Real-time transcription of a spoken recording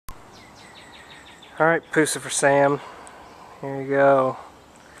Alright, Poocifer Sam, here you go.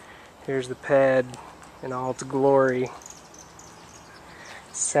 Here's the ped in all its glory.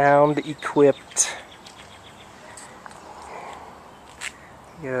 Sound equipped.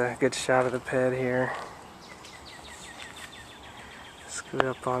 Get a good shot of the ped here. Scoot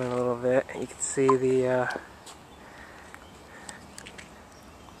up on it a little bit. You can see the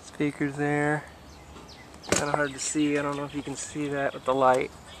speakers there. Kind of hard to see. I don't know if you can see that with the light,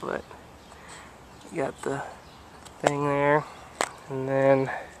 but you got the thing there. And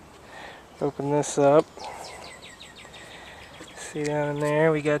then open this up. See down in there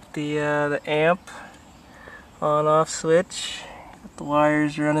we got the amp on-off switch. Got the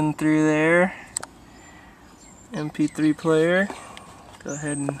wires running through there. MP3 player. Go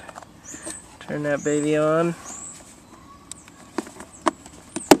ahead and turn that baby on.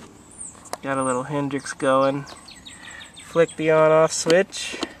 Got a little Hendrix going. Flick the on-off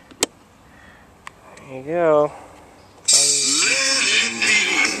switch. There you go.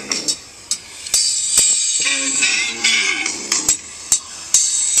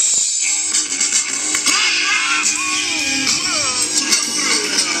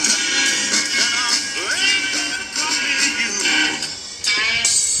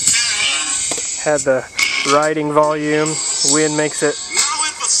 Had the riding volume. Wind makes it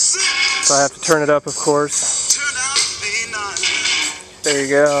so I have to turn it up, of course. There you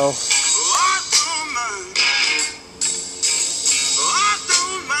go.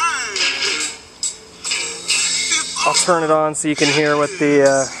 I'll turn it on so you can hear what the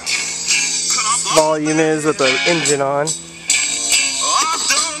volume is with the engine on.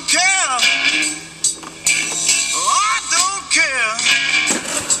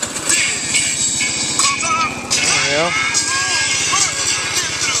 There you go.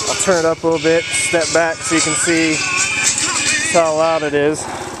 I'll turn it up a little bit, step back so you can see how loud it is.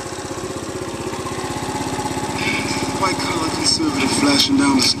 White collar conservative flashing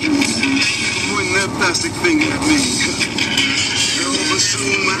down the street, pointing that plastic finger at me.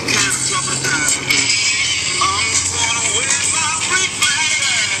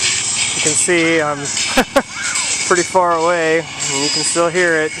 You can see I'm pretty far away, and you can still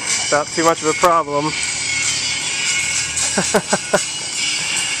hear it without too much of a problem.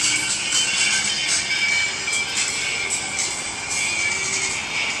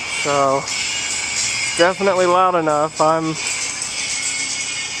 So, definitely loud enough. I'm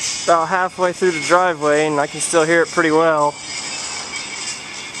about halfway through the driveway and I can still hear it pretty well.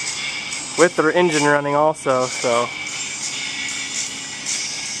 With the engine running also, so.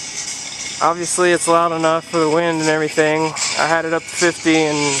 Obviously it's loud enough for the wind and everything. I had it up to 50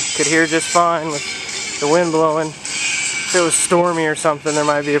 and could hear just fine with the wind blowing. If it was stormy or something there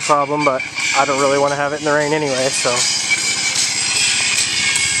might be a problem, but I don't really want to have it in the rain anyway, so.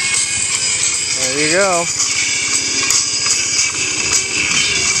 There you go.